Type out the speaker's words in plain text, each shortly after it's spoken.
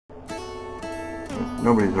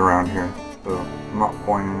Nobody's around here, so I'm not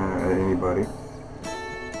pointing it at anybody.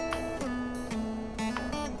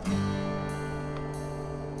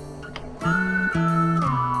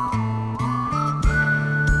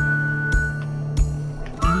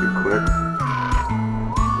 Two clicks.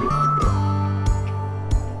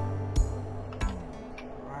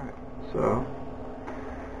 Alright, so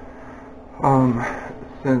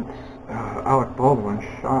since Alec Baldwin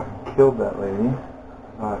shot and killed that lady,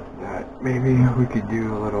 I thought that maybe we could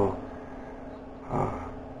do a little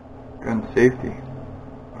gun safety.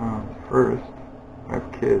 First, I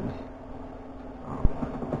have kids.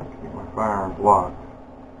 Keep my firearms locked.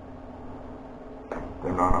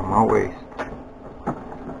 They're not on my waist.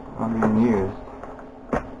 Not being used.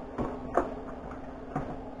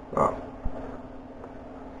 So,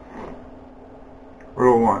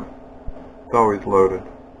 rule 1, it's always loaded.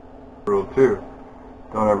 Rule 2,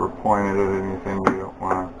 don't ever point it at anything you don't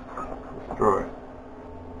want to destroy.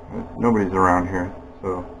 Nobody's around here,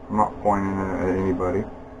 so I'm not pointing it at anybody.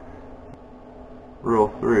 Rule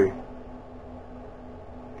 3,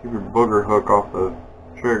 keep your booger hook off the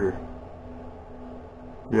trigger.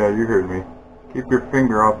 Yeah, you heard me. Keep your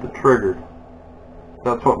finger off the trigger.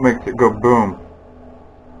 That's what makes it go boom.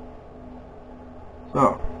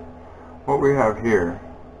 So, what we have here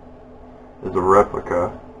is a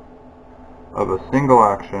replica of a single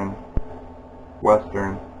action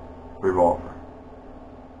Western revolver.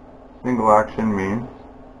 Single action means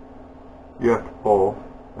you have to pull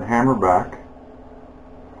the hammer back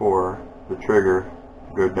for the trigger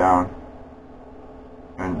to go down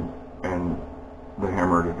and the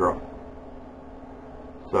hammer to drop.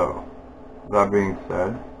 So, that being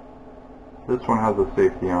said, this one has a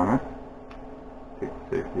safety on it. Take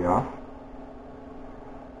the safety off.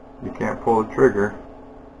 You can't pull the trigger.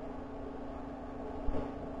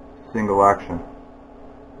 Single action.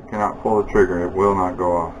 You cannot pull the trigger. It will not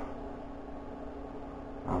go off.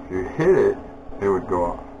 Now, if you hit it, it would go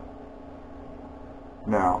off.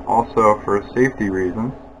 Now, also for safety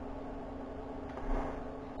reasons,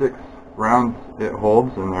 6 rounds it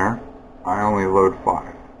holds in there. I only load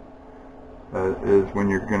 5. That is when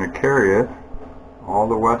you're going to carry it. All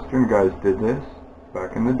the Western guys did this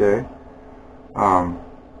back in the day.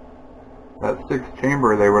 That 6th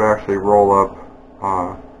chamber, they would actually roll up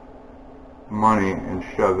money and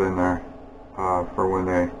shove in there for when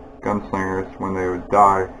gunslingers, when they would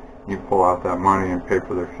die, you pull out that money and pay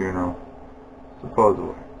for their funeral,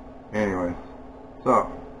 supposedly. Anyways,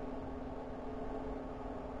 so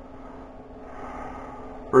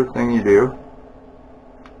first thing you do,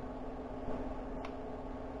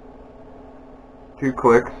 2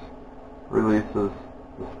 clicks releases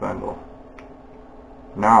the spindle.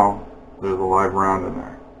 Now there's a live round in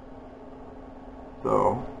there.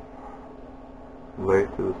 So lay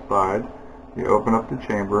it to the side, you open up the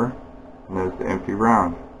chamber, and there's the empty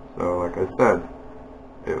round. So like I said,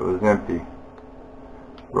 it was empty.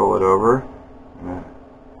 Roll it over, and it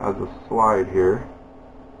has a slide here.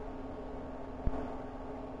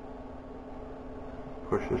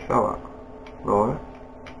 Push the shell out. Roll it.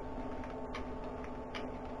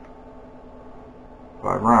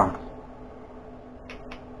 5 rounds.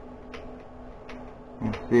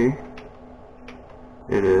 You see,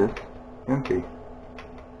 it is empty.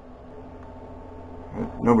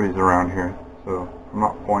 Nobody's around here, so I'm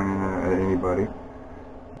not pointing it at anybody.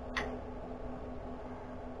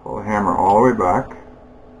 Pull the hammer all the way back.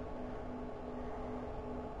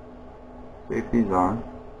 Safety's on.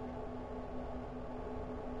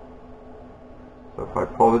 So if I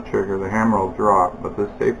pull the trigger, the hammer will drop, but the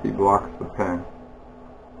safety blocks the pin.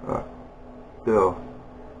 Still,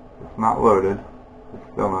 it's not loaded.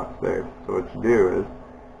 It's still not safe. So what you do is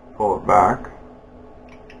pull it back,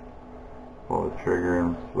 pull the trigger,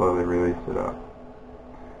 and slowly release it up.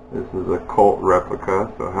 This is a COLT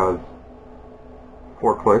replica, so it has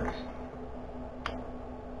 4 clicks.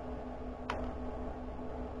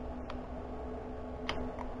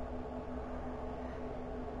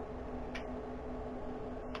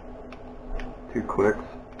 Two clicks,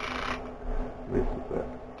 releases it.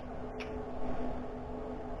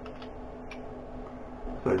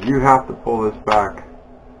 So you have to pull this back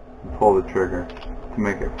and pull the trigger to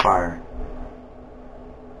make it fire.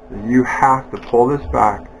 So you have to pull this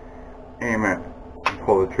back, aim it, and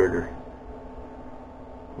pull the trigger.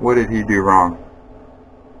 What did he do wrong?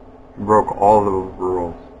 He broke all of those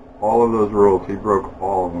rules. All of those rules, he broke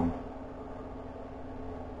all of them.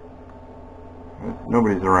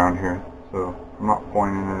 Nobody's around here, so I'm not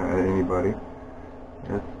pointing it at anybody.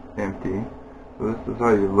 It's empty. So this is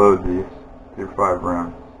how you load these through 5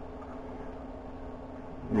 rounds.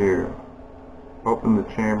 You open the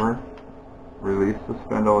chamber, release the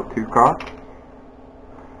spindle with 2 COLTs.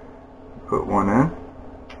 Put one in,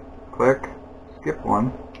 click, skip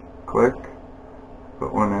one, click,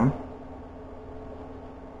 put one in,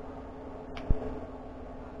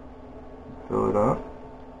 fill it up.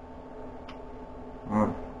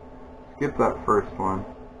 Skip that first one,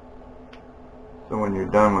 so when you're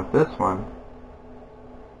done with this one,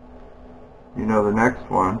 you know the next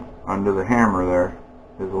one under the hammer there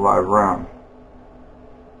is a live round.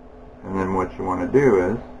 And then what you want to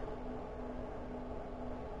do is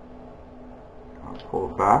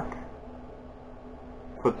pull it back,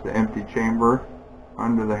 puts the empty chamber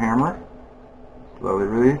under the hammer, slowly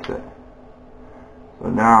release it. So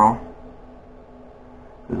now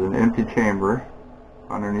there's an empty chamber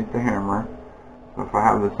underneath the hammer. So if I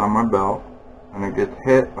have this on my belt and it gets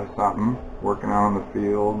hit by something working out on the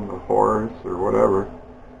field, the horse or whatever,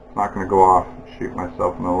 it's not going to go off and shoot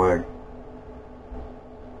myself in the leg.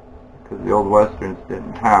 Because the old westerns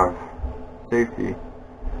didn't have safety,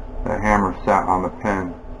 that hammer sat on the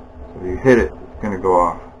pin. So if you hit it, it's going to go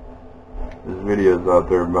off. There's videos out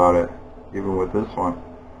there about it, even with this one,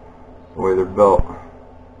 the way they're built.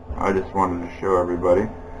 I just wanted to show everybody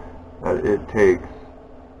that it takes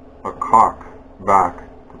a cock back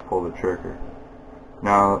to pull the trigger.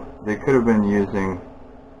 Now, they could have been using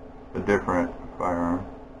a different firearm.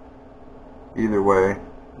 Either way,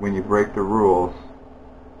 when you break the rules,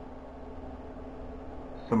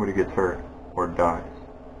 somebody gets hurt or dies.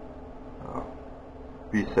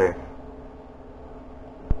 Be safe.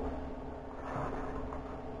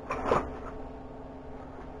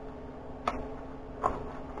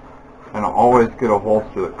 And always get a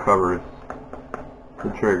holster that covers the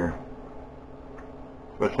trigger,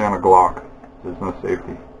 especially on a Glock. There's no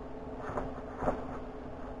safety.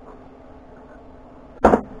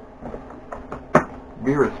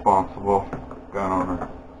 Be responsible, gun owner.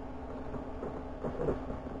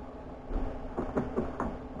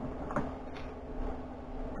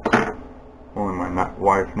 Only my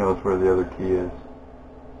wife knows where the other key is.